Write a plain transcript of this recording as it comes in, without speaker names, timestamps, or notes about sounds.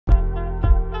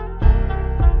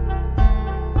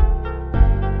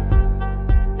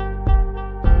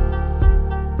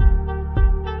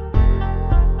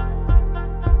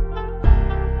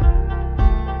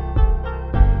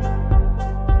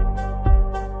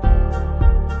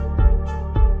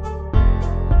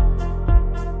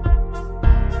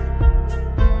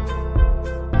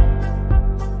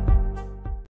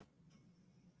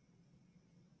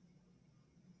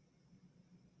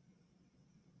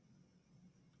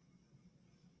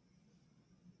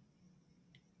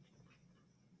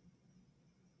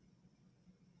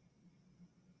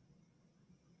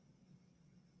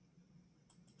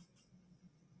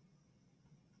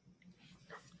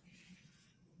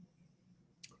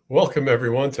Welcome,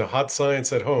 everyone, to Hot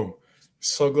Science at Home.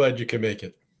 So glad you can make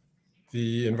it.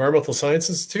 The Environmental Science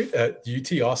Institute at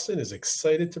UT Austin is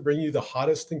excited to bring you the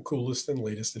hottest and coolest and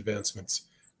latest advancements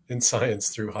in science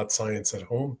through Hot Science at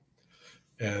Home.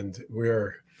 And we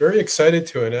are very excited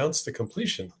to announce the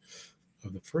completion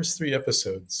of the first 3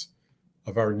 episodes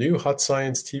of our new Hot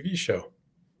Science TV show.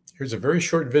 Here's a very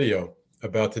short video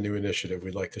about the new initiative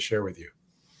we'd like to share with you.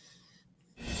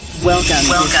 Welcome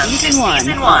to season one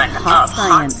of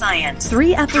Hot Science.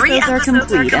 3 episodes are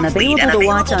complete and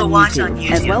available to watch on YouTube,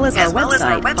 as well as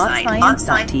our website,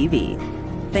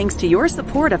 hotscience.tv. Thanks to your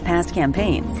support of past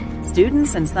campaigns,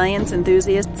 students and science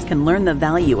enthusiasts can learn the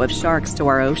value of sharks to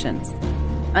our oceans,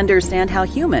 understand how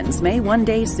humans may one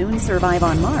day soon survive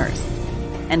on Mars,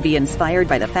 and be inspired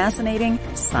by the fascinating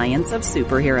science of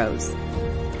superheroes.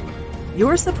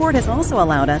 Your support has also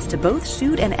allowed us to both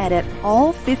shoot and edit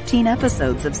all 15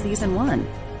 episodes of Season 1.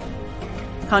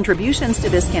 Contributions to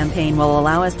this campaign will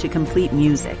allow us to complete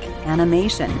music,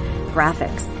 animation,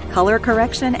 graphics, color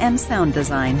correction, and sound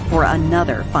design for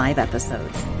another 5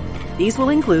 episodes. These will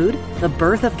include the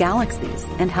birth of galaxies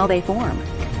and how they form,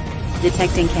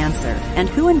 detecting cancer and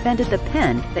who invented the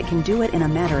pen that can do it in a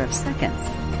matter of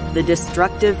seconds, the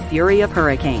destructive fury of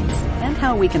hurricanes and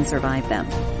how we can survive them,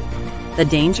 the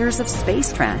dangers of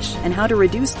space trash and how to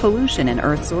reduce pollution in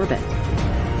Earth's orbit,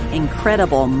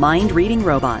 incredible mind-reading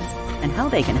robots and how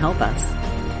they can help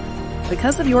us.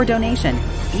 Because of your donation,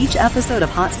 each episode of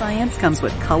Hot Science comes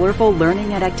with colorful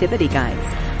learning and activity guides,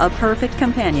 a perfect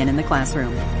companion in the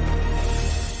classroom.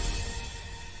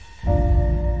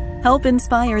 Help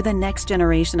inspire the next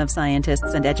generation of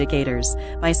scientists and educators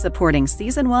by supporting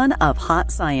Season 1 of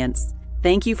Hot Science.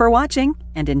 Thank you for watching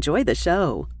and enjoy the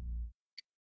show.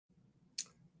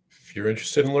 If you're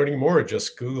interested in learning more,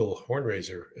 just Google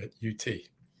Hornraiser at UT.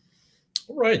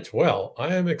 All right, well,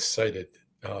 I am excited.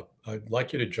 I'd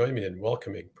like you to join me in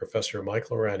welcoming Professor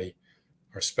Michael Ranney,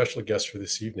 our special guest for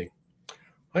this evening.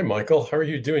 Hi, Michael. How are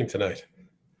you doing tonight?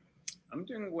 I'm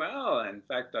doing well. In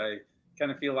fact, I kind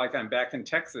of feel like I'm back in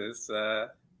Texas,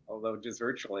 although just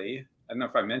virtually. I don't know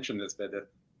if I mentioned this, but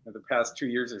in the past 2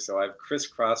 years or so, I've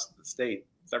crisscrossed the state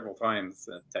several times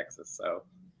in Texas, so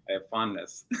I have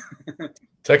fondness.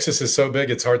 Texas is so big,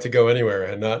 it's hard to go anywhere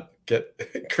and not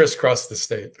get crisscross the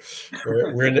state.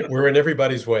 We're in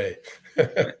everybody's way.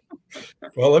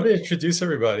 Well, let me introduce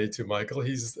everybody to Michael.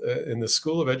 He's in the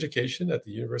School of Education at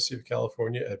the University of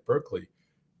California at Berkeley,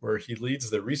 where he leads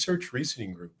the Research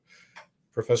Reasoning Group.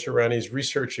 Professor Ranney's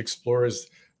research explores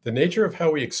the nature of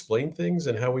how we explain things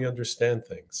and how we understand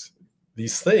things.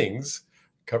 These things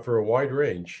cover a wide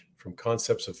range, from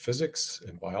concepts of physics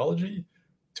and biology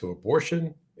to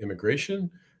abortion, immigration,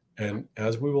 and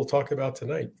as we will talk about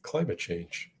tonight, climate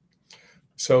change.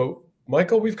 So,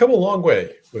 Michael, we've come a long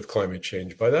way with climate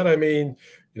change. By that, I mean,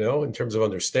 in terms of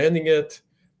understanding it,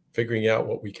 figuring out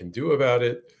what we can do about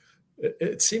it.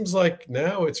 It seems like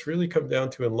now it's really come down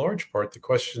to, in large part, the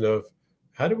question of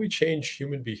how do we change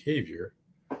human behavior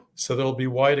so there'll be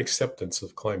wide acceptance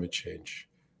of climate change?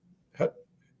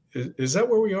 Is that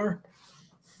where we are?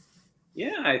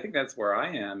 Yeah, I think that's where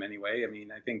I am anyway. I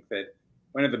mean, I think that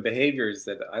one of the behaviors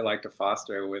that I like to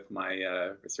foster with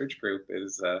my research group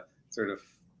is sort of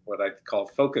what I call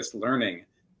focused learning,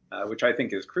 which I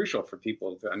think is crucial for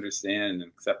people to understand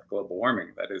and accept global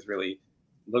warming. That is really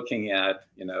looking at,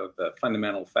 the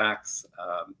fundamental facts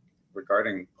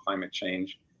regarding climate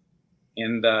change.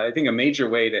 And I think a major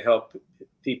way to help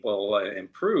people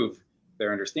improve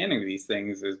their understanding of these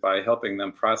things is by helping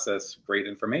them process great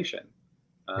information.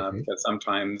 Because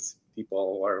sometimes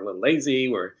people are a little lazy,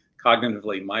 we're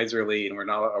cognitively miserly, and we're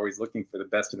not always looking for the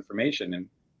best information. And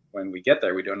when we get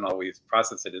there, we don't always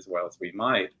process it as well as we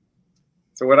might.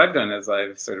 So what I've done is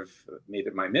I've sort of made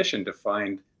it my mission to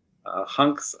find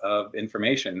hunks of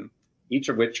information, each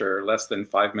of which are less than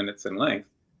 5 minutes in length,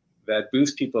 that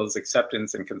boost people's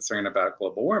acceptance and concern about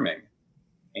global warming.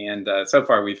 And so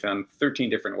far, we've found 13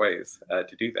 different ways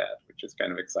to do that, which is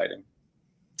kind of exciting.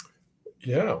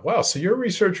 Yeah, wow. So your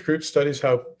research group studies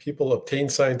how people obtain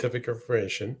scientific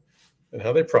information and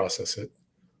how they process it.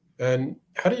 And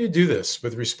how do you do this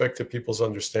with respect to people's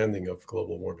understanding of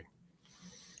global warming?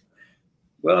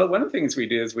 Well, one of the things we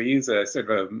do is we use a sort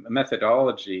of a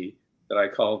methodology that I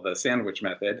call the sandwich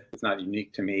method. It's not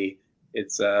unique to me.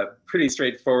 It's pretty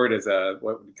straightforward as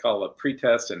what we call a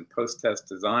pre-test and post-test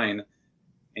design.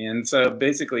 And so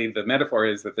basically the metaphor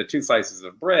is that the 2 slices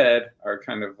of bread are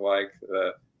kind of like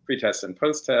the pre-tests and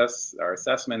post-tests, our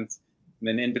assessments, and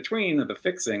then in between the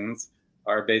fixings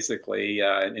are basically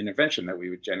an intervention that we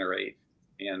would generate.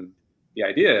 And the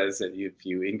idea is that if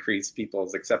you increase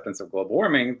people's acceptance of global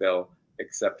warming, they'll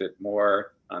accept it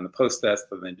more on the post-test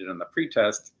than they did on the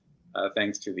pre-test,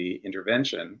 thanks to the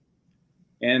intervention.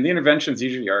 And the interventions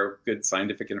usually are good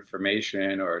scientific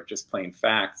information or just plain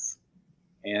facts.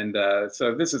 And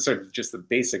so this is sort of just the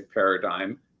basic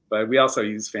paradigm, but we also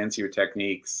use fancier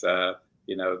techniques,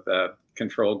 you know, the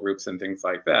control groups and things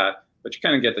like that. But you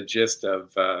kind of get the gist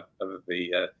of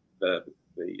the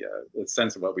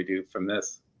sense of what we do from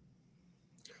this.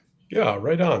 Yeah,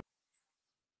 right on.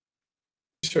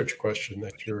 Research question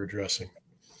that you're addressing.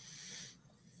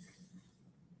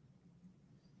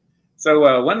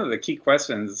 So one of the key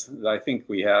questions that I think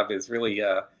we have is really, you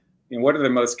know, what are the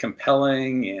most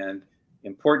compelling and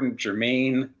important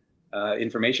germane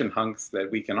information hunks that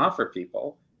we can offer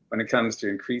people when it comes to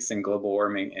increasing global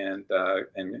warming and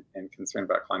concern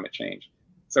about climate change.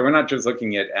 So we're not just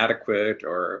looking at adequate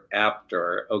or apt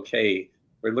or okay.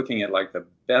 We're looking at like the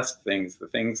best things, the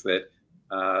things that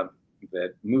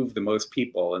that move the most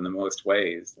people in the most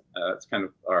ways. It's kind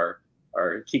of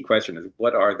our key question is,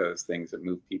 what are those things that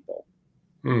move people?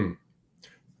 Hmm.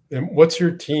 And what's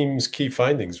your team's key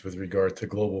findings with regard to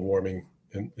global warming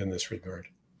in this regard?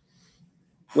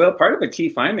 Well, part of the key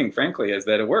finding, frankly, is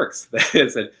that it works. That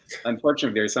is that,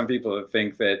 unfortunately, there are some people that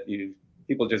think that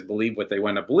people just believe what they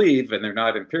want to believe and they're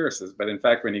not empiricists. But in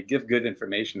fact, when you give good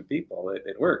information to people,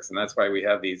 it works. And that's why we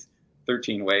have these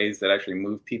 13 ways that actually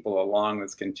move people along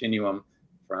this continuum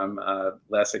from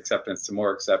less acceptance to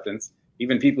more acceptance.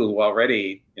 Even people who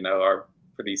already, you know, are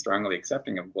pretty strongly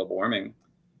accepting of global warming.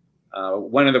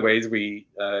 One of the ways we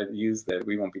use that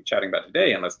we won't be chatting about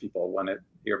today, unless people want to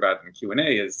hear about it in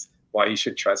Q&A, is why you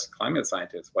should trust climate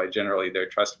scientists, why generally they're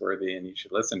trustworthy and you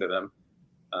should listen to them.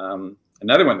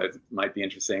 Another one that might be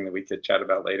interesting that we could chat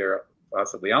about later,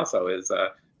 possibly also, is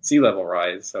sea level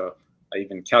rise. So I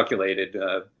even calculated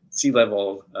sea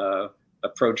level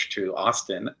approach to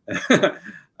Austin.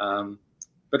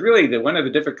 But really, one of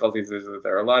the difficulties is that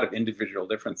there are a lot of individual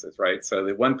differences, right? So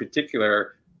the one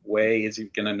particular way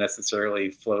isn't going to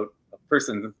necessarily float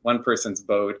one person's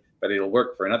boat, but it'll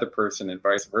work for another person and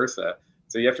vice versa.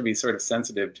 So you have to be sort of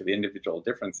sensitive to the individual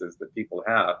differences that people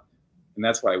have. And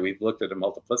that's why we've looked at a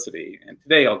multiplicity. And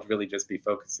today I'll really just be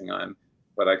focusing on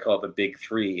what I call the big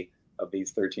three of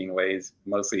these 13 ways,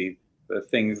 mostly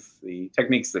the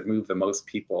techniques that move the most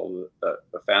people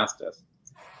the fastest.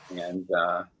 And,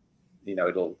 you know,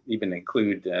 it'll even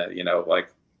include, you know, like,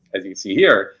 as you see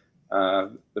here,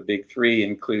 the big three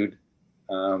include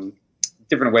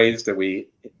different ways that we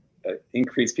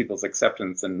increase people's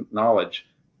acceptance and knowledge,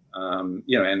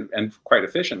 you know, and quite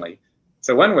efficiently.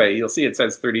 So one way, you'll see it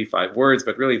says 35 words,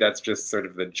 but really that's just sort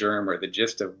of the germ or the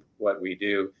gist of what we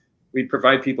do. We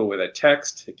provide people with a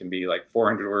text. It can be like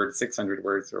 400 words, 600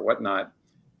 words, or whatnot.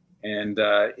 And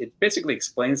it basically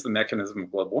explains the mechanism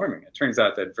of global warming. It turns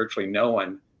out that virtually no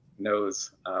one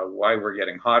knows why we're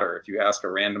getting hotter. If you ask a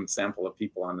random sample of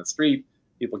people on the street,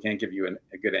 people can't give you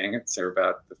a good answer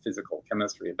about the physical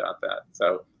chemistry about that.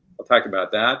 So I'll talk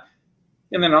about that.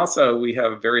 And then also we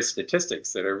have various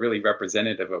statistics that are really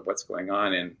representative of what's going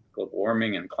on in global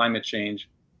warming and climate change.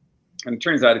 And it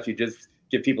turns out if you just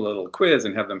give people a little quiz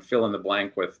and have them fill in the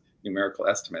blank with numerical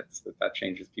estimates, that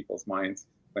changes people's minds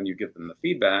when you give them the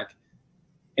feedback.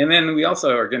 And then we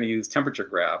also are going to use temperature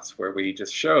graphs where we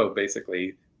just show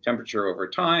basically temperature over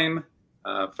time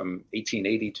from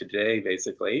 1880 to today,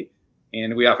 basically.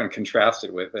 And we often contrast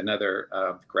it with another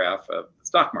graph of the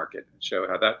stock market and show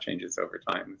how that changes over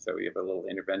time. So we have a little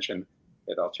intervention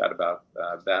that I'll chat about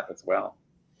that as well.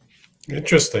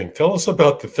 Interesting. Tell us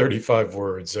about the 35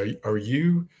 words. Are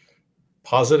you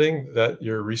positing that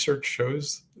your research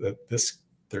shows that this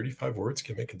 35 words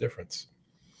can make a difference?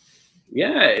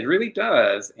 Yeah, it really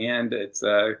does. And it's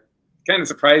kind of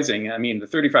surprising. I mean, the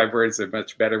 35 words are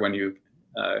much better when you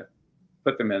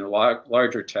put them in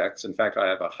larger text. In fact, I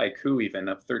have a haiku even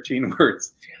of 13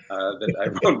 words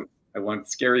that I won't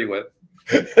scare you with.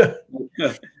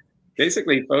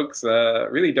 Basically, folks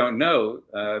really don't know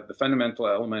the fundamental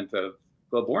element of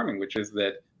global warming, which is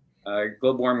that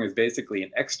global warming is basically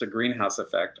an extra greenhouse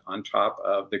effect on top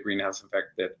of the greenhouse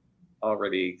effect that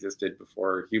already existed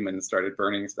before humans started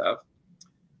burning stuff.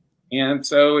 And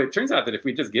so it turns out that if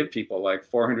we just give people like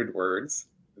 400 words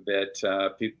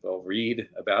that people read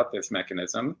about this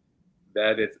mechanism,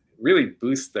 that it really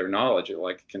boosts their knowledge. It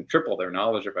like can triple their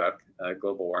knowledge about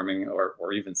global warming,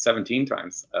 or even 17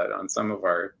 times on some of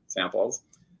our samples.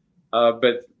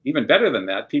 But even better than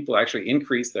that, people actually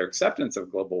increase their acceptance of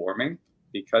global warming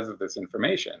because of this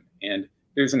information. And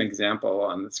here's an example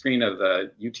on the screen of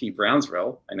the UT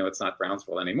Brownsville. I know it's not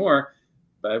Brownsville anymore,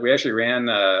 but we actually ran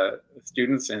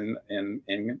students in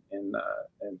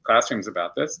classrooms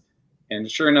about this. And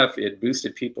sure enough, it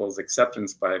boosted people's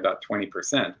acceptance by about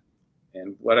 20%.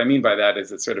 And what I mean by that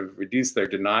is it sort of reduced their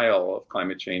denial of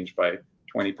climate change by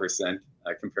 20%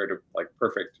 compared to like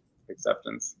perfect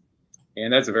acceptance.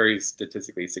 And that's a very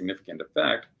statistically significant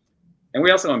effect. And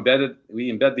we also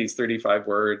embed these 35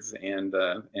 words and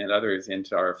others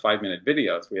into our 5-minute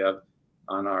videos we have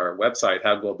on our website,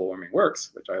 How Global Warming Works,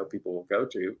 which I hope people will go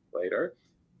to later.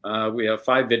 We have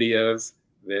 5 videos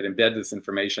that embed this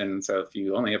information. So if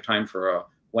you only have time for a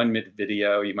 1-minute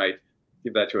video, you might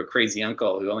give that to a crazy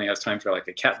uncle who only has time for like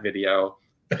a cat video.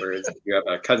 Whereas if you have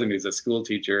a cousin who's a school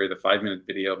teacher, the 5-minute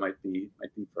video might be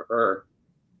for her.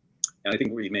 And I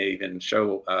think we may even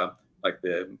show like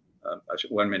the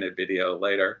 1-minute video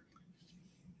later.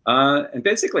 And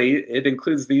basically, it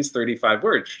includes these 35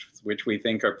 words, which we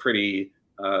think are pretty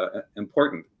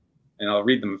important. And I'll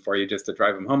read them for you just to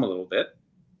drive them home a little bit.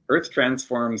 Earth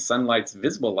transforms sunlight's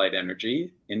visible light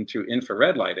energy into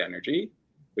infrared light energy,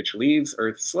 which leaves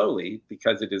Earth slowly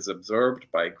because it is absorbed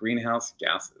by greenhouse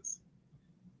gases.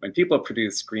 When people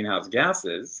produce greenhouse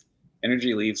gases,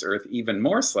 energy leaves Earth even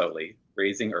more slowly,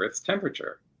 raising Earth's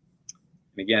temperature.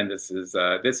 And again, this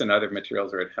and other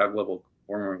materials are at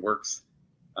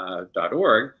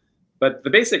howglobalwarmingworks.org. But the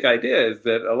basic idea is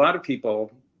that a lot of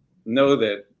people know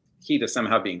that heat is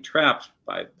somehow being trapped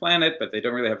by the planet, but they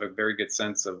don't really have a very good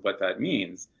sense of what that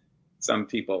means. Some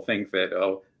people think that,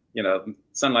 oh, you know,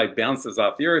 sunlight bounces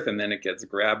off the Earth and then it gets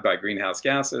grabbed by greenhouse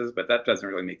gases, but that doesn't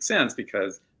really make sense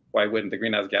because why wouldn't the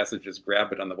greenhouse gases just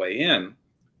grab it on the way in?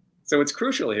 So what's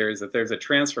crucial here is that there's a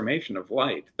transformation of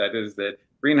light. That is that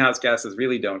greenhouse gases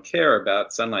really don't care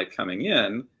about sunlight coming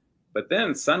in, but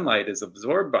then sunlight is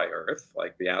absorbed by Earth,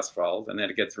 like the asphalt, and then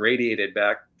it gets radiated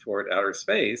back toward outer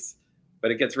space,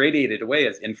 but it gets radiated away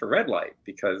as infrared light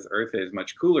because Earth is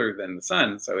much cooler than the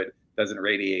sun, so it doesn't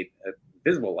radiate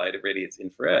visible light, it radiates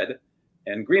infrared.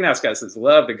 And greenhouse gases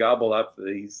love to gobble up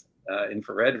these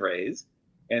infrared rays.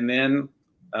 And then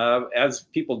as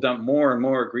people dump more and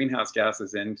more greenhouse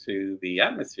gases into the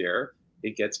atmosphere,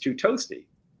 it gets too toasty.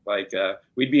 Like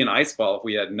we'd be an ice ball if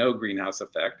we had no greenhouse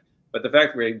effect. But the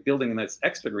fact we're building this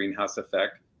extra greenhouse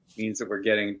effect means that we're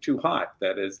getting too hot.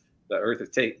 That is, the Earth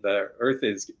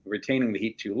is retaining the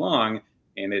heat too long,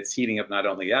 and it's heating up not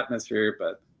only the atmosphere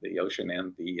but the ocean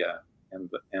and the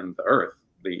Earth,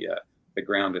 the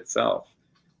ground itself.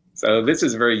 So this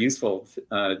is very useful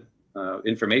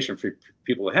information for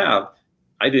people to have.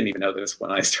 I didn't even know this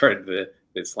when I started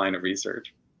this line of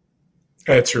research.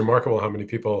 It's remarkable how many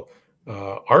people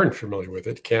aren't familiar with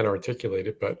it, can't articulate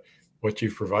it, but what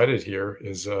you've provided here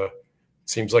is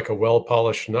seems like a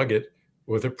well-polished nugget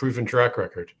with a proven track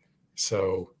record.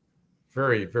 So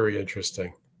very, very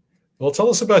interesting. Well, tell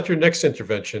us about your next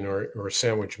intervention or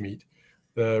sandwich meat,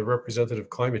 the representative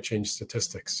climate change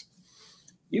statistics.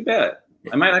 You bet.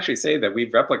 I might actually say that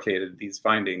we've replicated these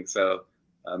findings. So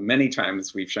many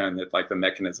times we've shown that like the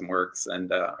mechanism works,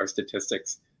 and our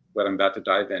statistics, what I'm about to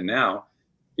dive in now,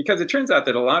 because it turns out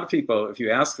that a lot of people, if you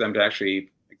ask them to actually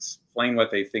explain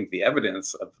what they think the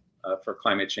evidence for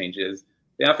climate change is,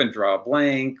 they often draw a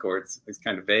blank, or it's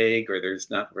kind of vague, or there's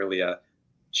not really a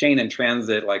chain in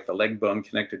transit like the leg bone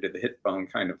connected to the hip bone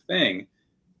kind of thing.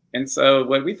 And so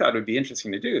what we thought would be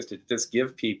interesting to do is to just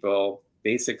give people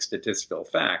basic statistical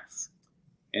facts.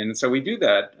 And so we do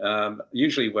that.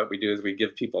 Usually what we do is we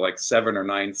give people like 7 or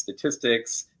 9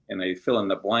 statistics and they fill in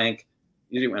the blank.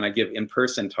 Usually when I give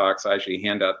in-person talks, I actually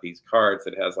hand out these cards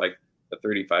that has like the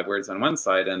 35 words on one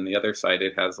side, and the other side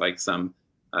it has like some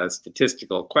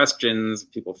statistical questions,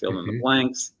 people fill in the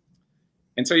blanks.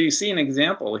 And so you see an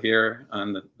example here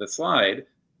on the slide,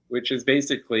 which is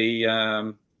basically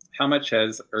how much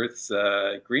has Earth's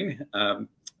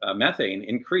methane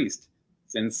increased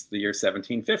since the year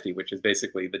 1750, which is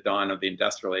basically the dawn of the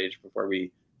industrial age before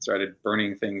we started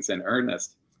burning things in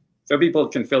earnest. So people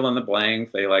can fill in the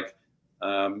blank. They like,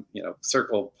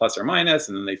 circle plus or minus,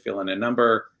 and then they fill in a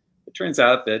number. It turns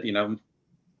out that,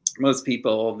 most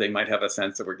people, they might have a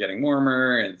sense that we're getting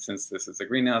warmer, and since this is a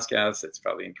greenhouse gas, it's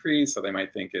probably increased, so they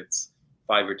might think it's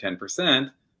 5 or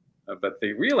 10%. But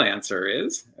the real answer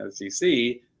is, as you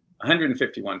see,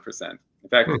 151%. In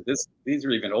fact, these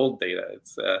are even old data.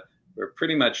 It's we're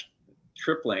pretty much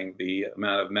tripling the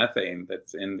amount of methane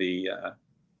that's in the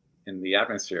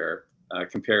atmosphere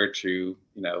compared to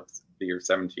the year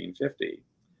 1750.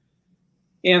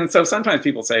 And so sometimes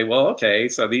people say, well, okay,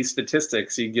 so these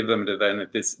statistics, you give them to them,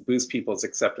 that this boosts people's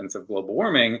acceptance of global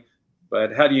warming,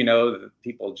 but how do you know that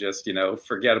people just,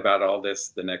 forget about all this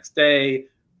the next day,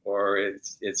 or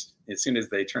it's as soon as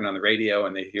they turn on the radio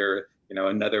and they hear,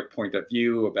 another point of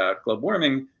view about global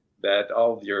warming, that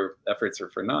all of your efforts are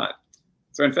for naught.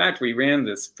 So in fact, we ran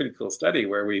this pretty cool study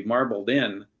where we marbled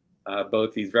in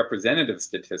both these representative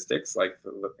statistics, like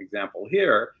the example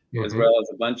here, as Hmm. well as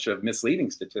a bunch of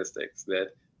misleading statistics that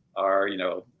are,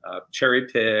 cherry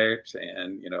picked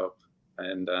and,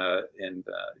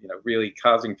 really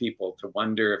causing people to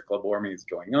wonder if global warming is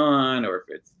going on, or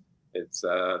if it's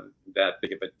that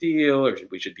big of a deal, or if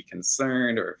we should be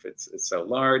concerned, or if it's so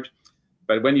large.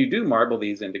 But when you do marble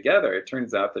these in together, it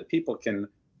turns out that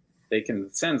they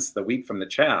can sense the wheat from the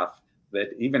chaff,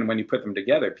 that even when you put them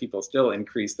together, people still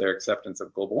increase their acceptance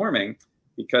of global warming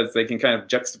because they can kind of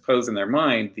juxtapose in their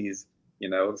mind these,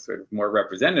 sort of more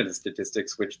representative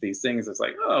statistics, which these things is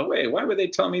like, oh, wait, why would they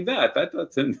tell me that? That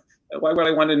doesn't, why would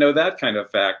I want to know that kind of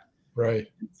fact? Right.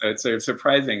 So it's sort of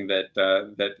surprising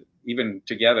that even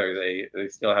together, they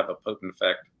still have a potent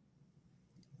effect.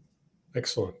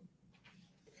 Excellent.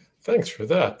 Thanks for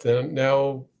that. Then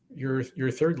now your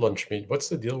third lunch meat. What's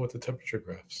the deal with the temperature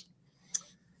graphs?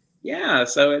 Yeah,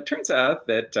 so it turns out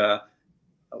that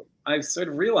I've sort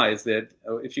of realized that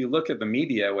if you look at the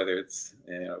media, whether it's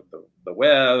the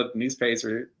web,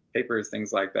 papers,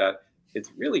 things like that, it's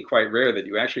really quite rare that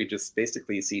you actually just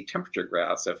basically see temperature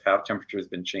graphs of how temperature has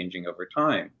been changing over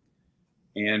time.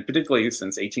 And particularly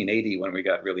since 1880, when we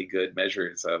got really good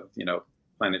measures of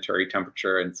planetary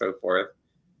temperature and so forth.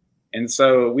 And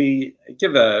so we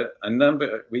give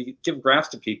we give graphs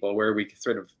to people where we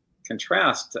sort of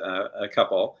contrast a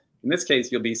couple. In this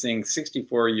case, you'll be seeing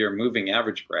 64-year moving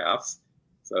average graphs.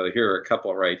 So here are a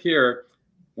couple right here.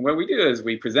 And what we do is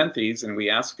we present these and we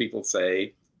ask people,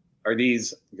 say, are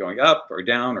these going up or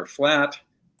down or flat?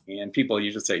 And people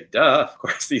usually say, duh, of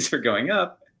course, these are going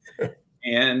up.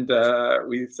 And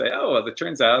we say, oh, well, it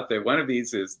turns out that one of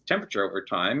these is temperature over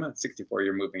time,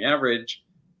 64-year moving average.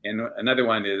 And another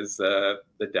one is the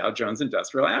Dow Jones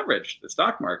Industrial Average, the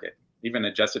stock market, even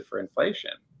adjusted for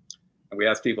inflation. And we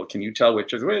ask people, can you tell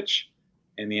which is which?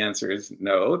 And the answer is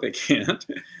no, they can't.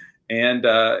 And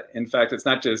in fact, it's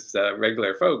not just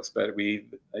regular folks, but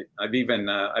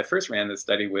I first ran this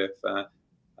study with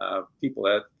people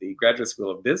at the Graduate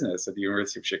School of Business at the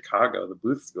University of Chicago, the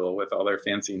Booth School, with all their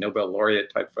fancy Nobel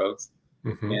laureate type folks.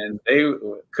 Mm-hmm. And they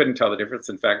couldn't tell the difference.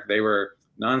 In fact, they were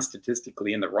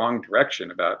non-statistically in the wrong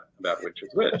direction about which is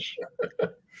which.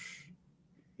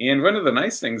 And one of the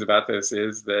nice things about this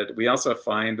is that we also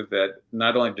find that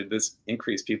not only did this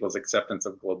increase people's acceptance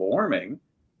of global warming,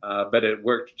 but it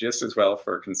worked just as well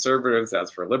for conservatives as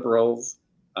for liberals.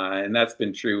 And that's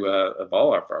been true of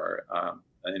all of our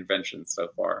inventions so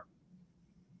far.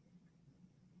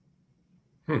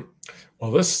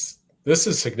 Well, this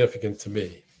is significant to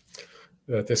me,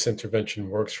 that this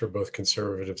intervention works for both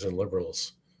conservatives and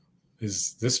liberals.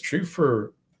 Is this true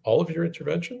for all of your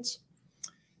interventions?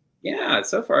 Yeah,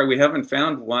 so far we haven't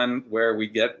found one where we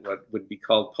get what would be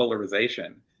called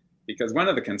polarization, because one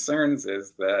of the concerns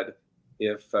is that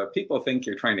if people think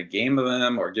you're trying to game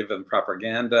them or give them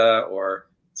propaganda or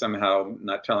somehow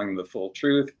not telling them the full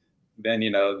truth, then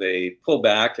they pull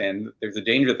back, and there's a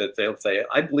danger that they'll say,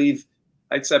 I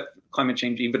accept climate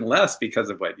change even less because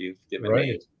of what you've given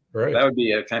me. Right. That would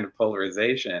be a kind of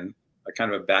polarization, a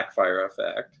kind of a backfire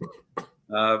effect.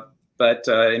 But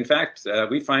in fact,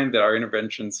 we find that our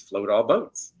interventions float all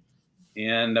boats.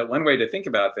 And one way to think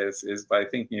about this is by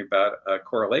thinking about a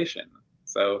correlation.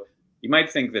 So you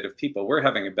might think that if people were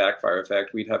having a backfire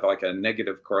effect, we'd have like a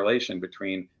negative correlation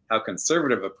between how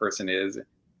conservative a person is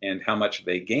and how much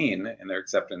they gain in their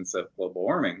acceptance of global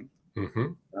warming.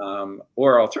 Mm-hmm.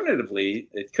 Or alternatively,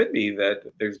 it could be that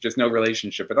there's just no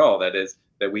relationship at all. That is,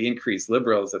 that we increase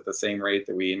liberals at the same rate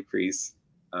that we increase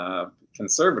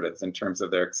conservatives in terms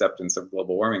of their acceptance of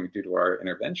global warming due to our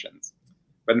interventions.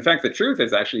 But in fact, the truth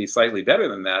is actually slightly better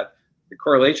than that. The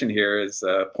correlation here is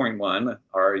 0.1,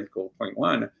 R equal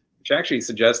 0.1, which actually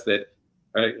suggests that,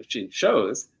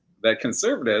 shows that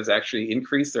conservatives actually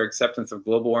increase their acceptance of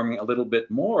global warming a little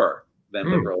bit more than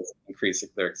liberals increase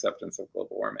their acceptance of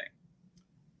global warming.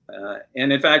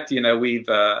 And in fact,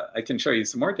 I can show you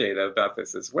some more data about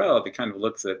this as well that kind of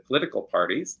looks at political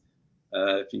parties,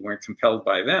 if you weren't compelled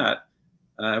by that.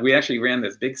 We actually ran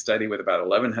this big study with about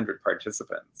 1,100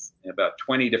 participants in about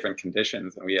 20 different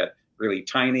conditions. And we had really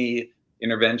tiny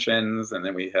interventions, and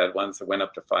then we had ones that went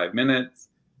up to 5 minutes.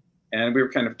 And we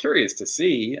were kind of curious to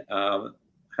see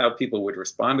how people would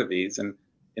respond to these. And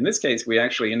in this case, we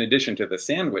actually, in addition to the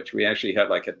sandwich, we actually had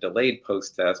like a delayed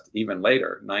post-test even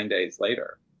later, 9 days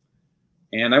later.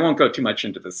 And I won't go too much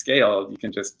into the scale. You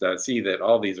can just see that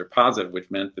all these are positive,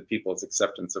 which meant that people's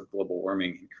acceptance of global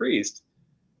warming increased.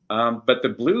 But the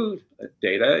blue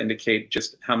data indicate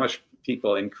just how much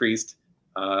people increased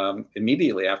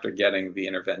immediately after getting the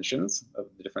interventions of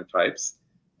the different types.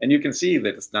 And you can see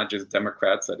that it's not just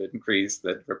Democrats that increased,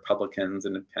 that Republicans,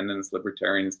 Independents,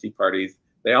 Libertarians, Tea Parties,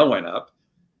 they all went up.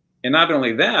 And not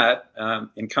only that,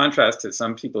 in contrast to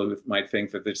some people who might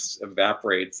think that this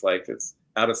evaporates, like it's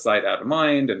out of sight, out of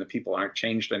mind, and the people aren't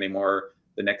changed anymore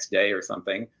the next day or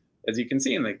something. As you can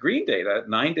see in the green data,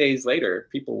 9 days later,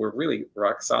 people were really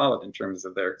rock solid in terms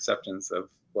of their acceptance of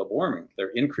global warming, their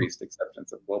increased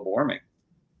acceptance of global warming.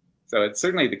 So it's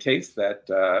certainly the case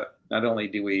that not only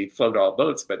do we float all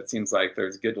boats, but it seems like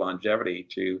there's good longevity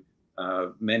to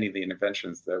many of the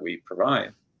interventions that we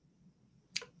provide.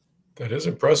 That is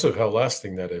impressive how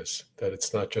lasting that is, that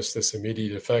it's not just this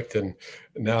immediate effect. And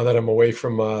now that I'm away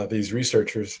from these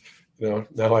researchers, now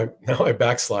I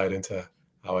backslide into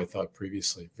how I thought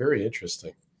previously. Very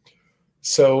interesting.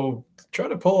 So try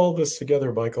to pull all this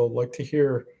together, Michael. I'd like to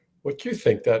hear what you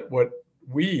think that what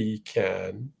we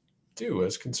can do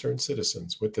as concerned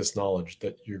citizens with this knowledge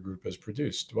that your group has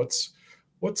produced. What's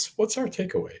our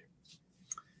takeaway?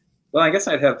 Well, I guess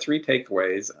I'd have three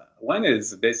takeaways. One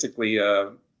is basically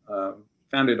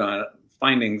founded on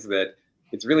findings that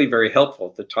it's really very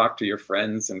helpful to talk to your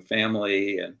friends and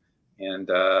family and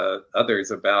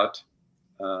others about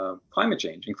climate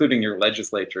change, including your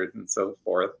legislators and so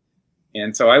forth.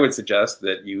 And so I would suggest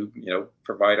that you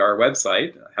provide our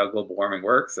website, How Global Warming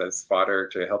Works, as fodder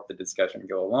to help the discussion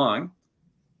go along.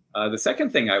 The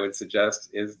second thing I would suggest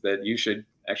is that you should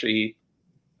actually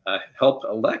help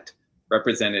elect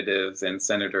representatives and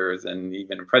senators and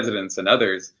even presidents and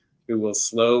others who will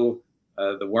slow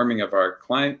the warming of our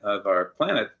planet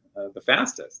the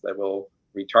fastest, that will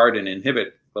retard and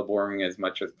inhibit global warming as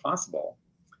much as possible.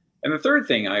 And the third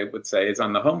thing I would say is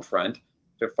on the home front,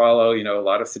 to follow a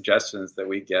lot of suggestions that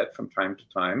we get from time to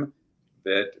time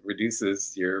that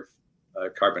reduces your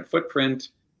carbon footprint,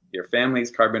 your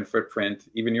family's carbon footprint,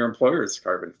 even your employer's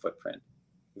carbon footprint.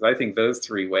 Because I think those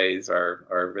three ways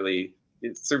are really,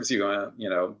 it serves you,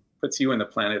 puts you and the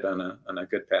planet on a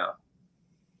good path.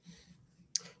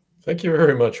 Thank you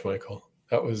very much, Michael.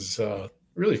 That was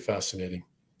really fascinating.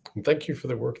 And thank you for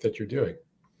the work that you're doing.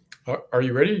 Are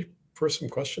you ready for some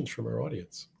questions from our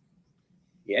audience?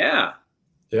 Yeah.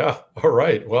 Yeah. All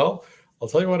right. Well, I'll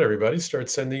tell you what, everybody, start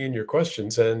sending in your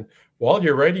questions. And while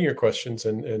you're writing your questions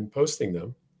and posting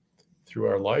them through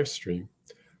our live stream,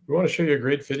 we want to show you a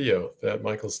great video that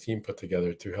Michael's team put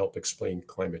together to help explain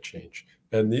climate change.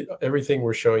 And everything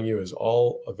we're showing you is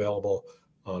all available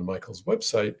on Michael's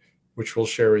website, which we'll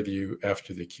share with you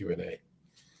after the Q&A.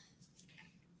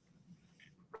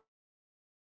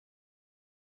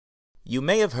 You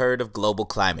may have heard of global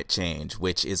climate change,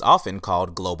 which is often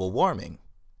called global warming.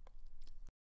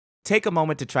 Take a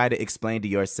moment to try to explain to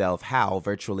yourself how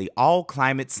virtually all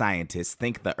climate scientists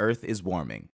think the Earth is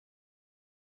warming.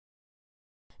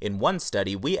 In one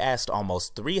study, we asked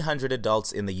almost 300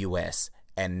 adults in the U.S.,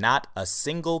 and not a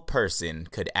single person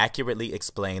could accurately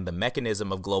explain the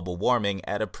mechanism of global warming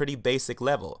at a pretty basic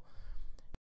level.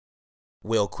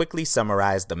 We'll quickly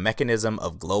summarize the mechanism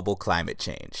of global climate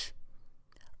change.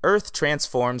 Earth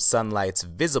transforms sunlight's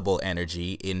visible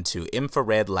energy into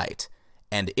infrared light,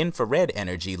 and infrared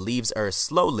energy leaves Earth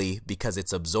slowly because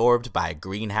it's absorbed by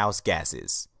greenhouse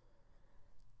gases.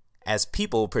 As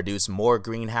people produce more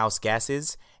greenhouse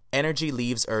gases, energy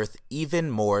leaves Earth even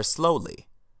more slowly,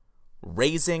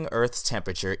 raising Earth's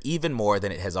temperature even more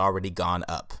than it has already gone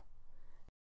up.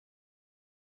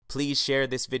 Please share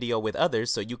this video with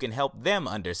others so you can help them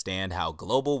understand how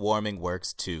global warming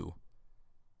works too.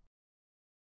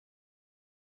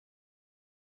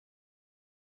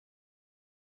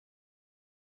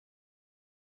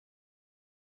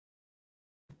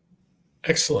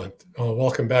 Excellent.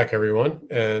 Welcome back, everyone.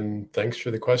 And thanks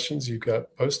for the questions you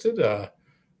got posted.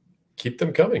 Keep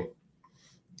them coming.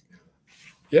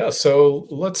 Yeah, so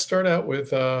let's start out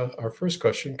with our first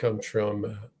question comes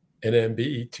from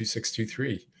NMB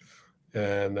 2623.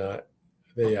 And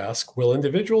they ask, will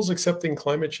individuals accepting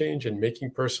climate change and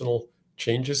making personal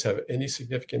changes have any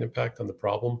significant impact on the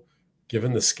problem,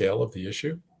 given the scale of the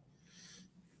issue?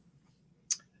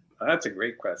 That's a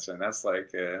great question. That's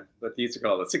like what they used to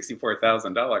call the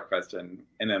 $64,000 question,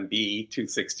 NMB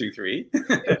 2623.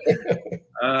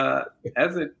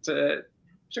 As it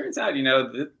turns out,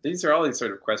 these are all these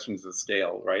sort of questions of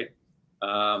scale, right?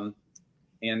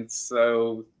 And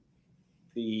so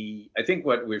I think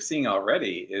what we're seeing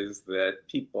already is that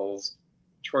people's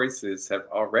choices have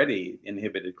already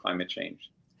inhibited climate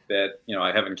change. That,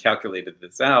 I haven't calculated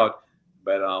this out,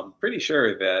 but I'm pretty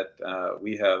sure that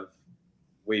we have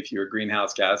way fewer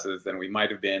greenhouse gases than we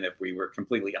might have been if we were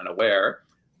completely unaware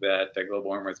that global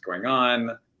warming was going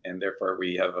on, and therefore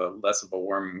we have a less of a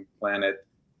warming planet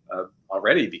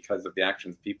already because of the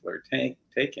actions people are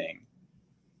taking.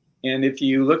 And if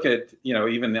you look at,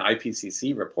 even the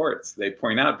IPCC reports, they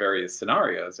point out various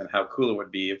scenarios and how cool it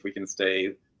would be if we can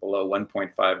stay below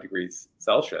 1.5 degrees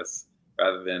Celsius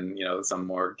rather than, some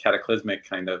more cataclysmic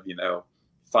kind of,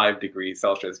 5 degrees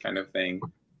Celsius kind of thing,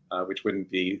 which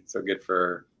wouldn't be so good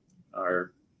for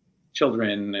our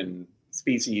children and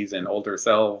species and older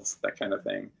selves, that kind of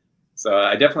thing. So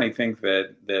I definitely think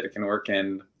that it can work,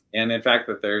 and in fact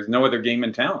that there's no other game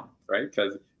in town, right?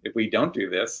 Because if we don't do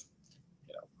this,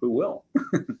 who will?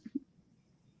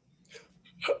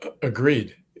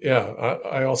 Agreed. Yeah,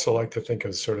 I also like to think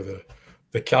of sort of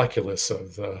the calculus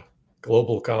of the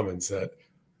global commons that,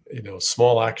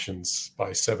 small actions by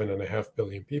 7.5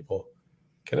 billion people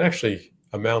can actually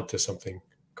amount to something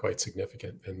quite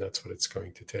significant, and that's what it's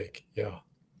going to take. Yeah.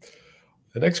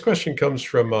 The next question comes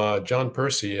from John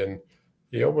Percy, and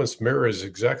he almost mirrors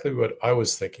exactly what I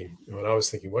was thinking when I was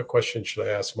thinking, what question should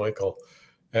I ask Michael?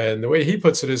 And the way he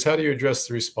puts it is, how do you address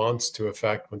the response to a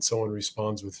fact when someone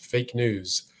responds with fake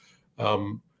news?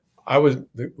 The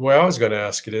way I was going to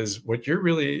ask it is, what you're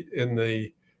really in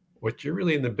the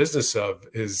business of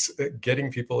is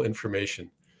getting people information.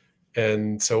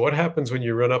 And so what happens when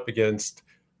you run up against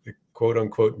the quote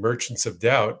unquote merchants of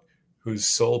doubt, whose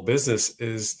sole business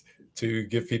is to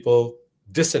give people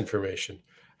disinformation?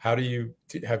 Have you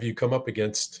come up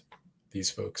against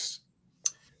these folks?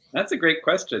 That's a great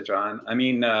question, John. I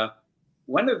mean,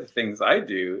 one of the things I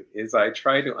do is I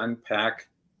try to unpack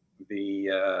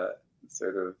the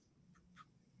sort of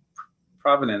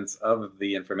provenance of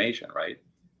the information, right?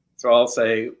 So I'll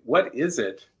say, what is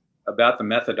it about the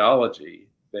methodology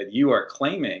that you are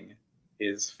claiming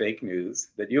is fake news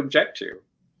that you object to?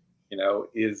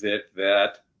 Is it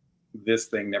that this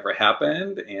thing never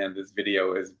happened and this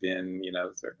video has been,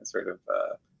 sort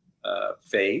of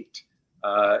faked?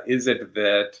 Is it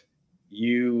that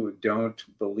you don't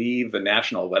believe the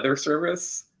National Weather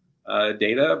Service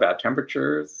data about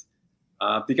temperatures?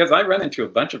 Because I run into a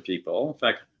bunch of people. In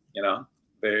fact,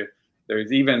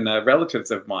 there's even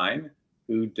relatives of mine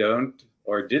who don't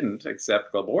or didn't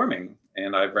accept global warming.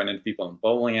 And I've run into people in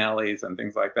bowling alleys and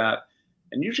things like that.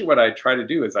 And usually what I try to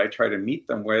do is I try to meet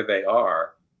them where they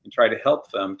are and try to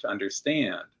help them to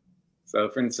understand. So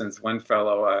for instance, one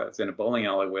fellow I was in a bowling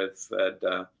alley with said,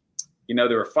 there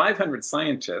were 500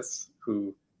 scientists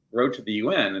who wrote to the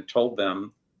UN and told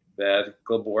them that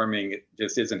global warming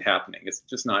just isn't happening. It's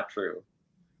just not true.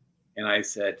 And I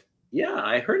said, yeah,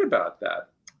 I heard about that.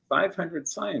 500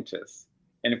 scientists.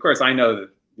 And of course, I know that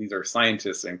these are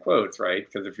scientists in quotes, right?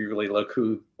 Because if you really look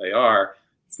who they are,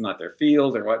 it's not their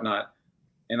field or whatnot.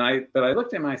 But I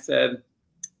looked at him and I said,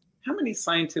 how many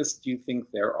scientists do you think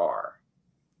there are?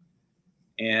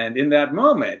 And in that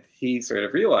moment, he sort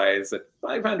of realized that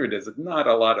 500 is not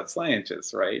a lot of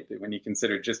scientists, right? When you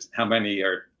consider just how many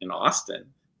are in Austin,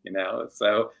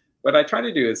 So what I try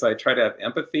to do is I try to have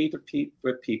empathy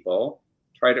with people,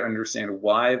 try to understand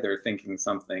why they're thinking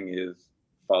something is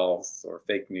false or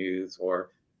fake news,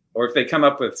 or if they come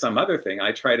up with some other thing,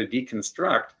 I try to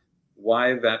deconstruct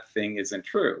why that thing isn't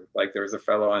true. Like there was a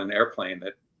fellow on an airplane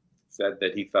that said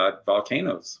that he thought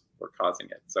volcanoes were causing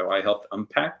it. So I helped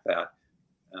unpack that.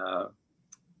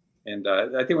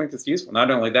 I think it's useful.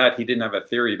 Not only that, he didn't have a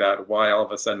theory about why all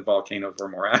of a sudden volcanoes were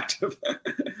more active.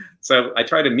 So I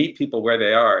try to meet people where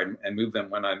they are and move them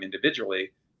when I'm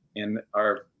individually. In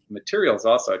our materials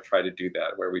also, I try to do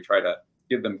that, where we try to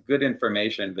give them good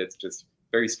information that's just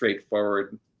very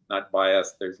straightforward, not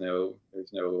biased. There's no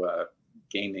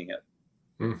gaming it.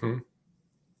 Mm-hmm.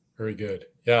 Very good.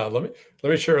 Yeah, let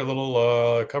me share a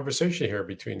little conversation here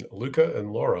between Luca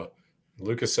and Laura.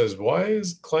 Luca says, why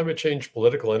is climate change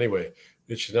political anyway?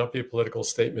 It should not be a political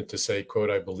statement to say,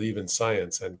 quote, I believe in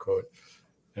science, end quote.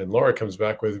 And Laura comes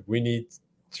back with, we need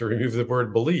to remove the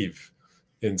word believe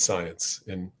in science,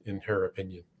 in her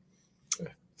opinion.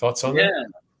 Thoughts on that?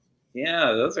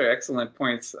 Yeah, those are excellent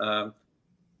points.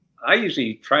 I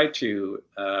usually try to,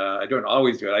 I don't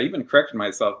always do it. I even corrected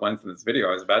myself once in this video.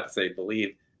 I was about to say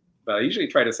believe, but I usually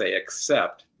try to say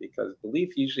accept, because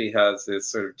belief usually has this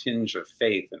sort of tinge of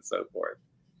faith and so forth.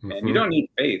 Mm-hmm. And you don't need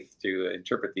faith to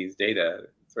interpret these data.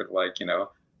 It's sort of like,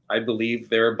 I believe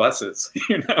there are buses,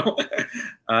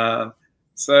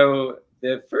 So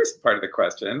the first part of the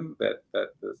question that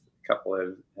this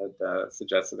couple had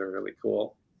suggested are really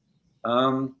cool.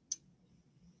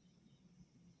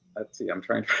 Let's see, I'm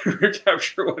trying to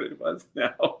recapture what it was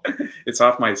now. It's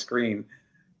off my screen.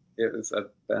 It was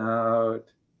about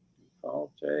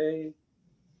Paul J.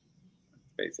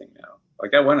 Spacing now. I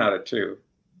got 1 out of 2.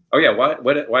 Oh yeah,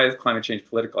 why is climate change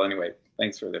political anyway?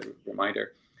 Thanks for the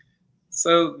reminder.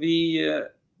 So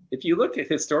if you look at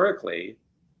historically,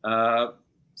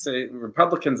 say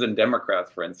Republicans and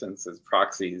Democrats, for instance, as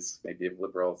proxies, maybe of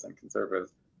liberals and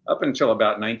conservatives, up until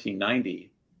about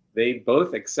 1990, they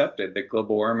both accepted that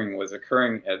global warming was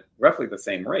occurring at roughly the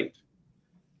same rate.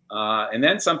 And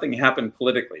then something happened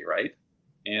politically, right?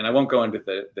 And I won't go into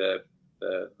the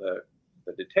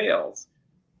details,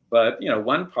 but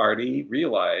one party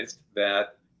realized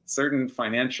that certain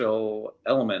financial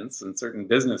elements and certain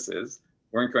businesses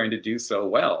weren't going to do so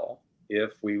well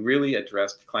if we really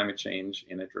addressed climate change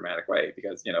in a dramatic way.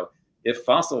 Because if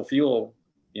fossil fuel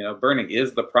burning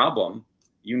is the problem,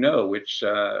 which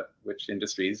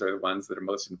industries are the ones that are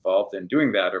most involved in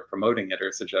doing that or promoting it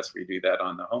or suggest we do that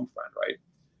on the home front, right?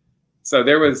 So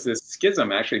there was this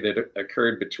schism actually that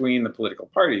occurred between the political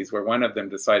parties where one of them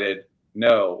decided,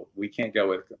 no, we can't go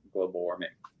with global warming.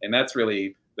 And that's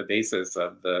really the basis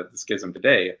of the schism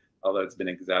today, although it's been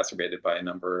exacerbated by a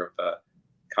number of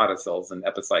codicils and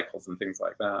epicycles and things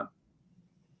like that.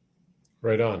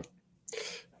 Right on.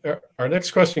 Our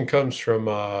next question comes from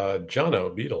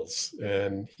Jono Beatles,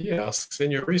 and he asks, in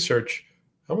your research,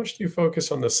 how much do you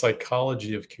focus on the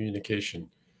psychology of communication?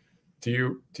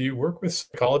 Do you work with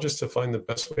psychologists to find the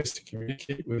best ways to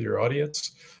communicate with your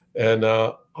audience? And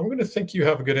I'm going to think you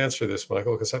have a good answer to this,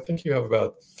 Michael, because I think you have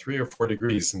about 3 or 4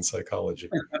 degrees in psychology.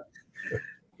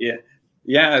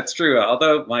 Yeah, it's true.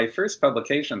 Although my first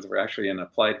publications were actually in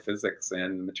applied physics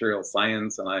and material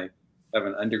science, and I have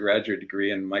an undergraduate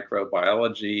degree in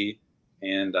microbiology,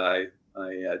 and I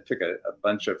took a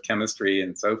bunch of chemistry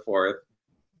and so forth.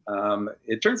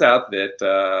 It turns out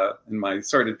that in my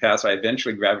sordid past, I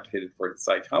eventually gravitated towards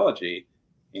psychology.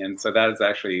 And so that is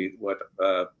actually what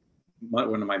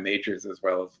one of my majors, as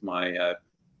well as my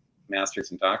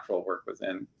master's and doctoral work, was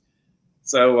in.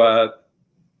 So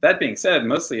that being said,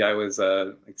 mostly I was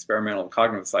an experimental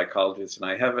cognitive psychologist, and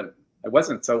I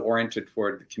wasn't so oriented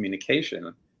toward the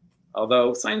communication,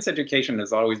 although science education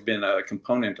has always been a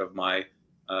component of my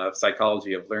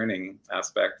psychology of learning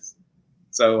aspects.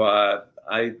 So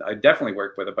I definitely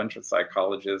worked with a bunch of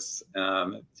psychologists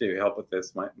to help with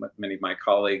this, many of my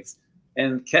colleagues,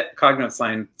 and cognitive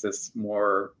scientists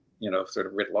more, sort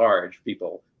of writ large,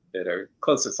 people that are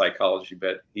close to psychology,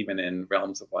 but even in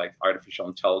realms of like artificial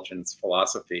intelligence,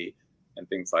 philosophy, and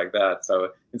things like that.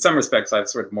 So in some respects, I've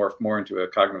sort of morphed more into a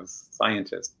cognitive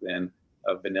scientist than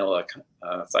a vanilla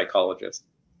psychologist.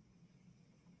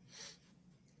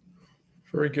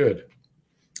 Very good.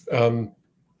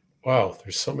 Wow,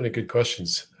 there's so many good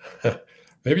questions.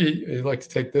 Maybe you'd like to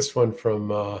take this one from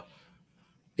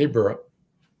Abhiram.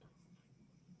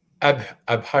 I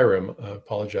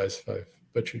apologize if I've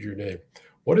butchered your name.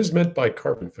 What is meant by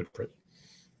carbon footprint?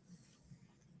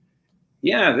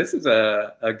 Yeah, this is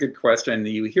a good question.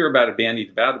 You hear about it bandied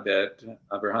about a bit,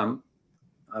 Abhiram.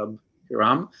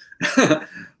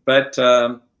 But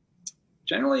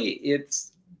generally,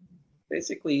 it's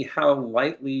basically how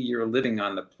lightly you're living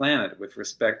on the planet with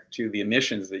respect to the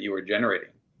emissions that you are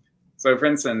generating. So for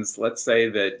instance, let's say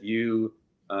that you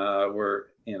were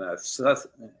in a sort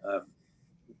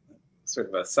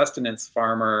of a sustenance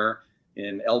farmer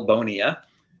in Elbonia,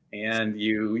 and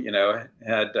you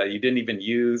didn't even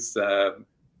use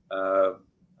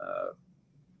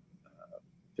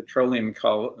petroleum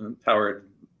powered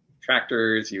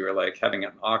tractors. You were like having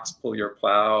an ox pull your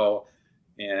plow,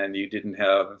 and you didn't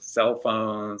have cell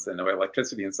phones and no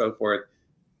electricity and so forth.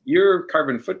 Your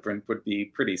carbon footprint would be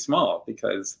pretty small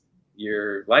because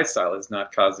your lifestyle is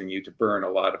not causing you to burn a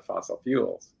lot of fossil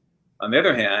fuels. On the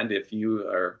other hand, if you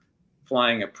are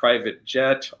flying a private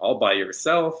jet all by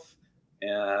yourself,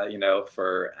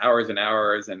 for hours and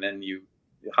hours, and then you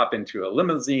hop into a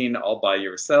limousine all by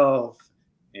yourself,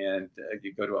 and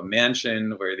you go to a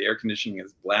mansion where the air conditioning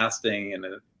is blasting and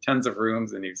tons of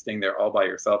rooms, and you're staying there all by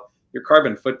yourself, your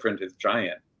carbon footprint is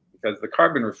giant, because the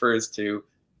carbon refers to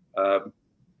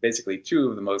basically 2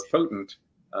 of the most potent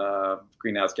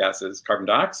greenhouse gases, carbon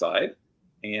dioxide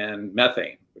and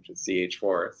methane, which is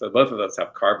CH4. So both of those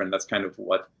have carbon. That's kind of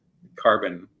what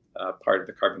carbon part of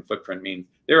the carbon footprint means.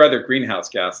 There are other greenhouse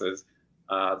gases,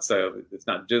 so it's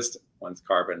not just one's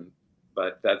carbon,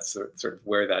 but that's sort of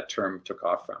where that term took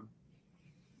off from.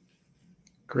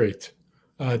 Great.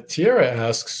 Tiara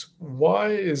asks, why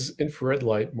is infrared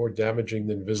light more damaging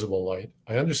than visible light?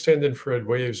 I understand infrared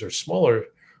waves are smaller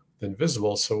than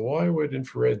visible, so why would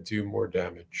infrared do more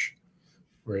damage?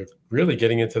 We're really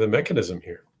getting into the mechanism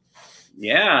here.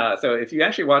 Yeah, so if you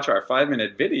actually watch our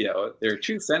 5-minute video, there are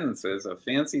 2 sentences of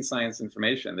fancy science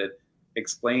information that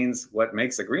explains what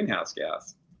makes a greenhouse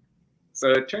gas. So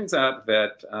it turns out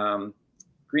that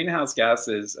greenhouse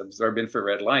gases absorb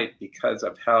infrared light because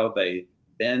of how they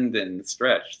bend and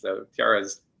stretch. So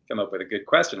Tiara's come up with a good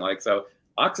question, like, so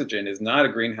oxygen is not a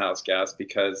greenhouse gas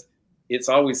because it's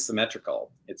always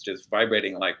symmetrical. It's just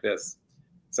vibrating like this.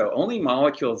 So only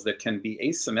molecules that can be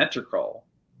asymmetrical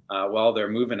while they're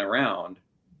moving around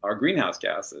are greenhouse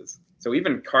gases. So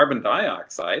even carbon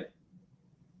dioxide,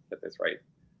 get this right,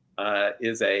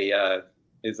 is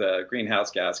a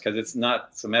greenhouse gas because it's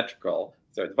not symmetrical.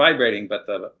 So it's vibrating, but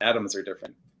the atoms are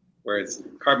different. Whereas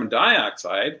carbon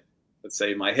dioxide, let's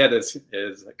say my head is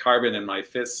carbon and my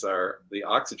fists are the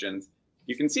oxygens,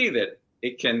 you can see that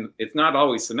it's not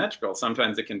always symmetrical.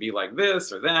 Sometimes it can be like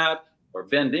this or that, or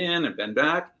bend in and bend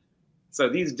back. So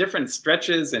these different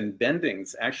stretches and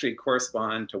bendings actually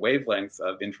correspond to wavelengths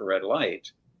of infrared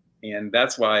light. And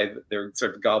that's why they're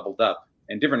sort of gobbled up.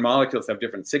 And different molecules have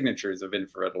different signatures of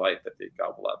infrared light that they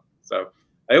gobble up. So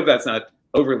I hope that's not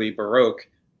overly Baroque,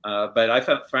 but I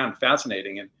found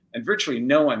fascinating. And virtually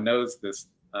no one knows this,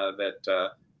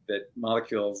 that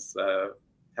molecules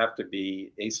have to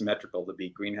be asymmetrical to be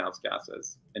greenhouse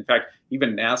gases. In fact,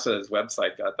 even NASA's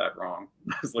website got that wrong.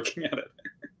 I was looking at it.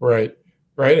 Right,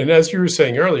 right. And as you were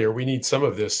saying earlier, we need some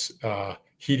of this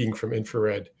heating from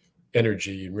infrared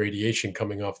energy and radiation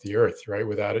coming off the Earth, right?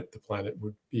 Without it, the planet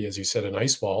would be, as you said, an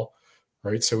ice ball,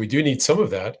 right? So we do need some of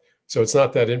that. So it's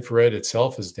not that infrared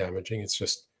itself is damaging. It's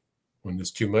just when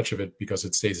there's too much of it because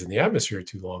it stays in the atmosphere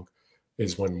too long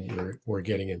is when we're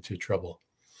getting into trouble.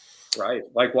 Right.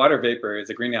 Like water vapor is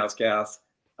a greenhouse gas,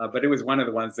 but it was one of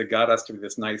the ones that got us to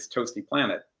this nice toasty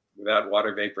planet. Without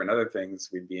water vapor and other things,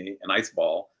 we'd be an ice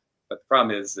ball. But the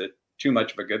problem is that too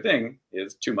much of a good thing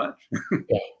is too much.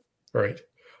 Yeah, right.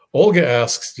 Olga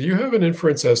asks, do you have an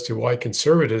inference as to why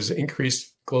conservatives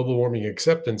increased global warming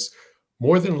acceptance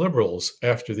more than liberals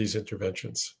after these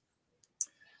interventions?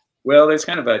 Well, there's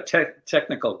kind of a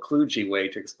technical kludgy way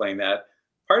to explain that.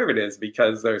 Part of it is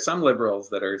because there are some liberals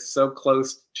that are so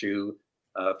close to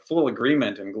full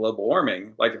agreement in global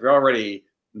warming. Like if you're already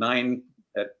 9.0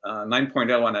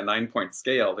 on a 9-point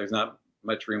scale, there's not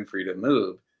much room for you to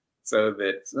move. So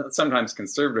that sometimes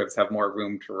conservatives have more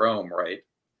room to roam, right?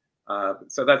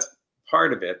 So that's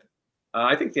part of it.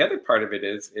 I think the other part of it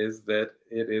is that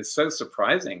it is so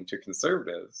surprising to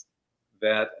conservatives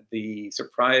that the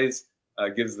surprise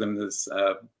gives them this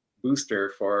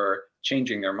booster for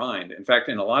changing their mind. In fact,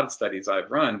 in a lot of studies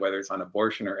I've run, whether it's on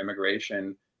abortion or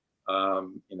immigration,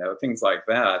 things like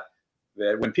that,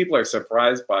 that when people are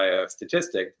surprised by a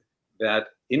statistic, that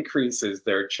increases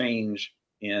their change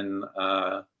in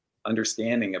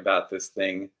understanding about this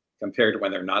thing compared to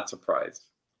when they're not surprised.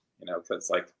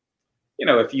 Because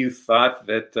if you thought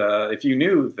that, if you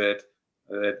knew that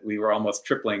we were almost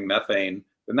tripling methane,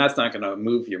 then that's not going to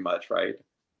move you much, right?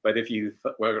 But if you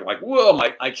were like, whoa,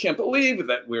 I can't believe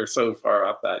that we're so far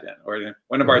off that end. Or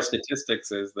one of our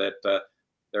statistics is that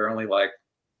there are only like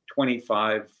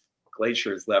 25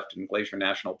 glaciers left in Glacier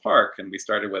National Park, and we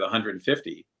started with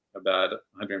 150 about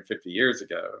 150 years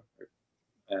ago.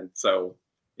 And so,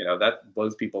 that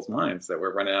blows people's minds that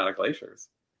we're running out of glaciers.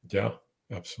 Yeah,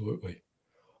 absolutely.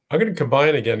 I'm going to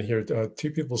combine again here two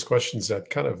people's questions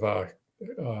that kind of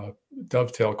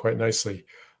dovetail quite nicely.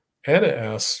 Anna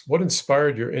asks, what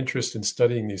inspired your interest in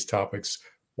studying these topics?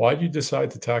 Why did you decide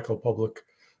to tackle public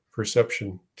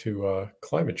perception to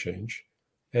climate change?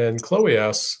 And Chloe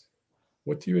asks,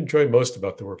 what do you enjoy most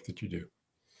about the work that you do?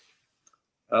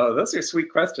 Oh, those are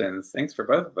sweet questions. Thanks for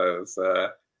both of those.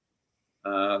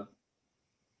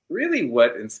 Really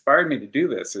what inspired me to do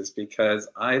this is because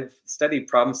I've studied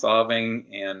problem solving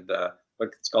and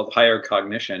what's called higher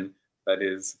cognition, that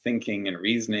is thinking and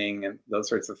reasoning and those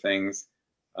sorts of things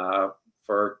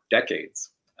for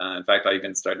decades. In fact, I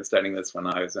even started studying this when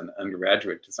I was an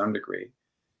undergraduate to some degree.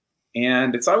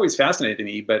 And it's always fascinated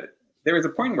me, but there was a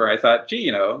point where I thought, gee,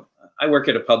 I work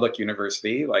at a public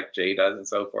university like Jay does and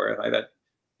so forth. I thought,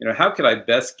 how could I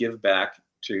best give back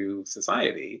to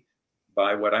society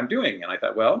by what I'm doing? And I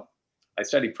thought, well, I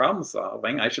study problem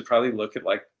solving. I should probably look at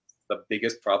like the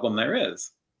biggest problem there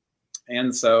is.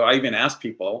 And so I even asked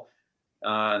people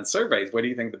in surveys, what do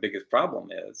you think the biggest problem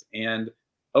is? And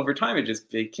over time, it just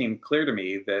became clear to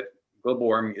me that global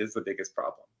warming is the biggest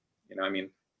problem.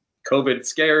 COVID's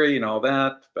scary and all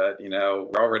that, but we're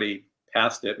already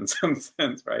past it in some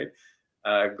sense, right?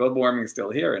 Global warming is still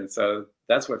here, and so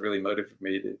that's what really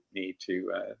motivated me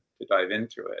to dive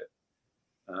into it.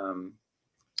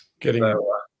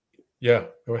 Yeah,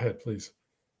 go ahead, please.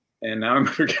 And now I'm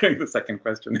forgetting the second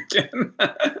question again.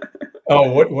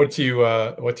 Oh, what do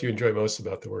you enjoy most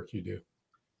about the work you do?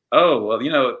 Oh,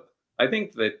 well, I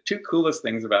think the two coolest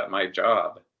things about my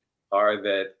job are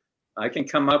that I can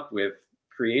come up with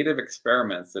creative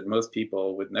experiments that most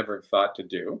people would never have thought to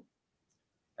do,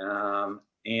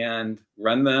 and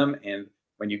run them. And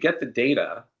when you get the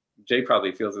data, Jay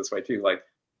probably feels this way too. Like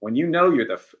when you know you're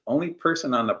the only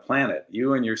person on the planet,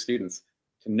 you and your students,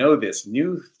 to know this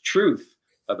new truth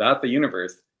about the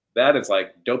universe, that is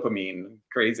like dopamine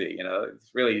crazy. You know,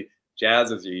 it's really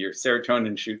jazzes you. Your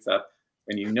serotonin shoots up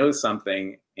when you know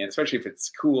something, and especially if it's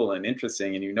cool and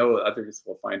interesting, and you know others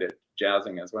will find it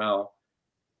jazzing as well.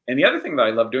 And the other thing that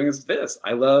I love doing is this.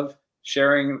 I love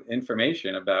sharing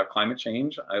information about climate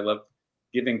change. I love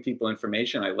giving people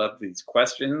information. I love these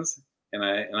questions,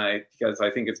 and because I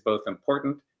think it's both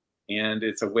important and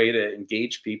it's a way to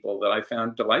engage people that I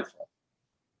found delightful.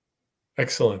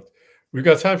 Excellent. We've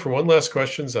got time for one last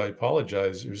question. I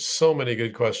apologize. There's so many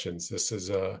good questions. This is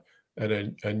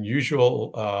an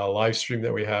unusual live stream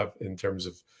that we have in terms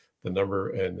of the number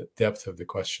and depth of the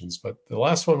questions. But the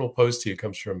last one we'll pose to you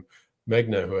comes from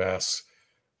Meghna, who asks,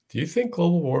 do you think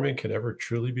global warming can ever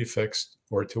truly be fixed?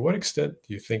 Or to what extent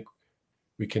do you think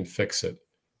we can fix it?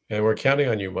 And we're counting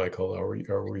on you, Michael. Are we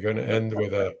going to end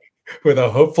with a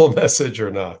hopeful message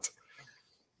or not?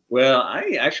 Well,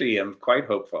 I actually am quite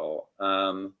hopeful.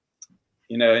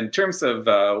 You know, in terms of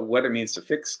what it means to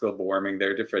fix global warming,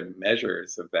 there are different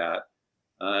measures of that.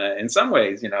 In some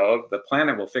ways, you know, the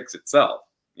planet will fix itself,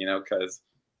 you know, because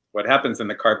what happens in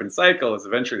the carbon cycle is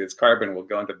eventually this carbon will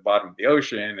go into the bottom of the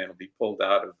ocean and it'll be pulled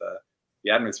out of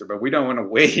the atmosphere. But we don't want to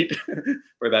wait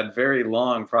for that very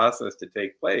long process to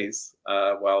take place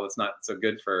while it's not so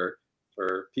good for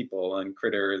people and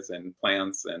critters and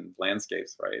plants and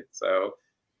landscapes, right? So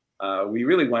we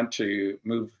really want to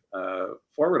move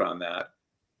forward on that.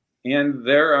 And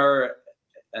there are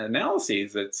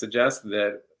analyses that suggest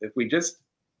that if we just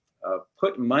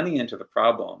put money into the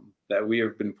problem that we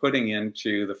have been putting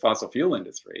into the fossil fuel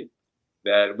industry,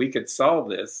 that we could solve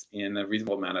this in a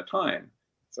reasonable amount of time.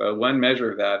 So one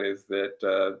measure of that is that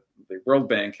the World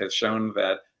Bank has shown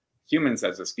that humans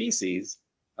as a species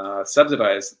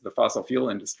subsidize the fossil fuel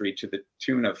industry to the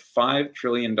tune of $5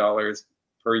 trillion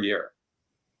per year.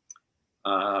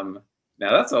 Now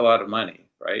that's a lot of money,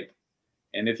 right?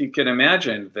 And if you can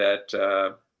imagine that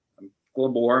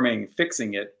global warming,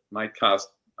 fixing it might cost,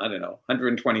 I don't know,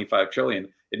 125 trillion.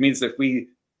 It means that if we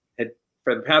had,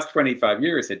 for the past 25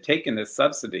 years, had taken this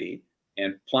subsidy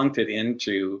and plunked it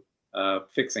into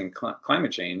fixing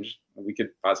climate change, we could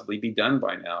possibly be done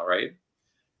by now, right?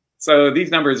 So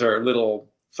these numbers are a little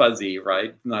fuzzy,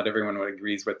 right? Not everyone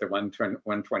agrees with the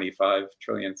 125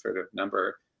 trillion sort of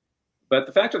number. But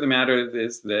the fact of the matter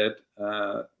is that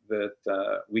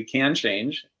we can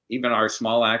change even our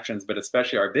small actions, but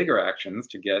especially our bigger actions,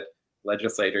 to get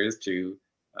legislators to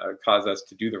cause us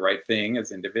to do the right thing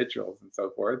as individuals and so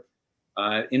forth.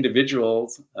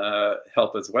 Individuals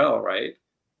help as well, right?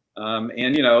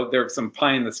 And you know, there are some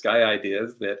pie in the sky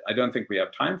ideas that I don't think we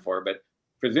have time for, but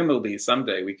presumably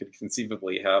someday we could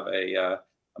conceivably have a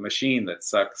machine that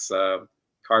sucks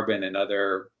carbon and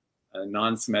other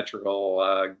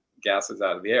non-symmetrical gases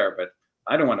out of the air. But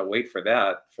I don't want to wait for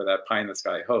that pie in the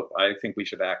sky hope. I think we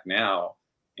should act now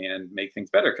and make things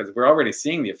better, because we're already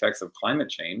seeing the effects of climate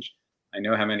change. I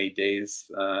know how many days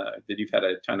that you've had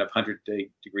a ton of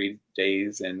 100-degree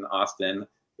days in Austin.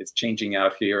 It's changing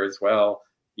out here as well.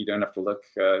 You don't have to look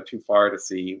too far to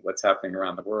see what's happening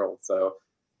around the world. So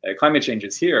climate change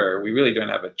is here. We really don't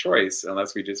have a choice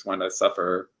unless we just want to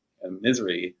suffer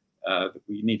misery.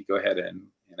 We need to go ahead and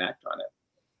act on it.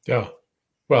 Yeah.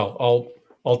 Well,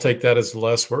 I'll take that as the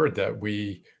last word, that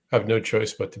we have no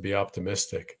choice but to be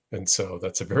optimistic. And so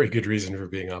that's a very good reason for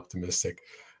being optimistic.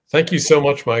 Thank you so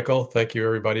much, Michael. Thank you,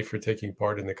 everybody, for taking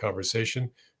part in the conversation.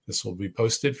 This will be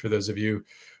posted for those of you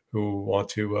who want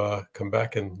to come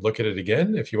back and look at it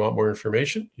again. If you want more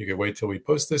information, you can wait till we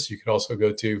post this. You can also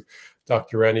go to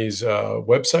Dr. Ranney's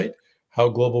website,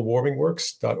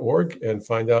 howglobalwarmingworks.org, and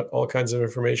find out all kinds of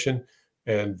information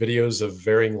and videos of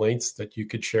varying lengths that you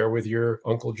could share with your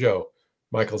Uncle Joe.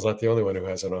 Michael's not the only one who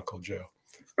has an Uncle Joe.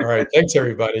 All right. Thanks,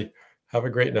 everybody. Have a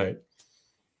great night.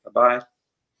 Bye-bye.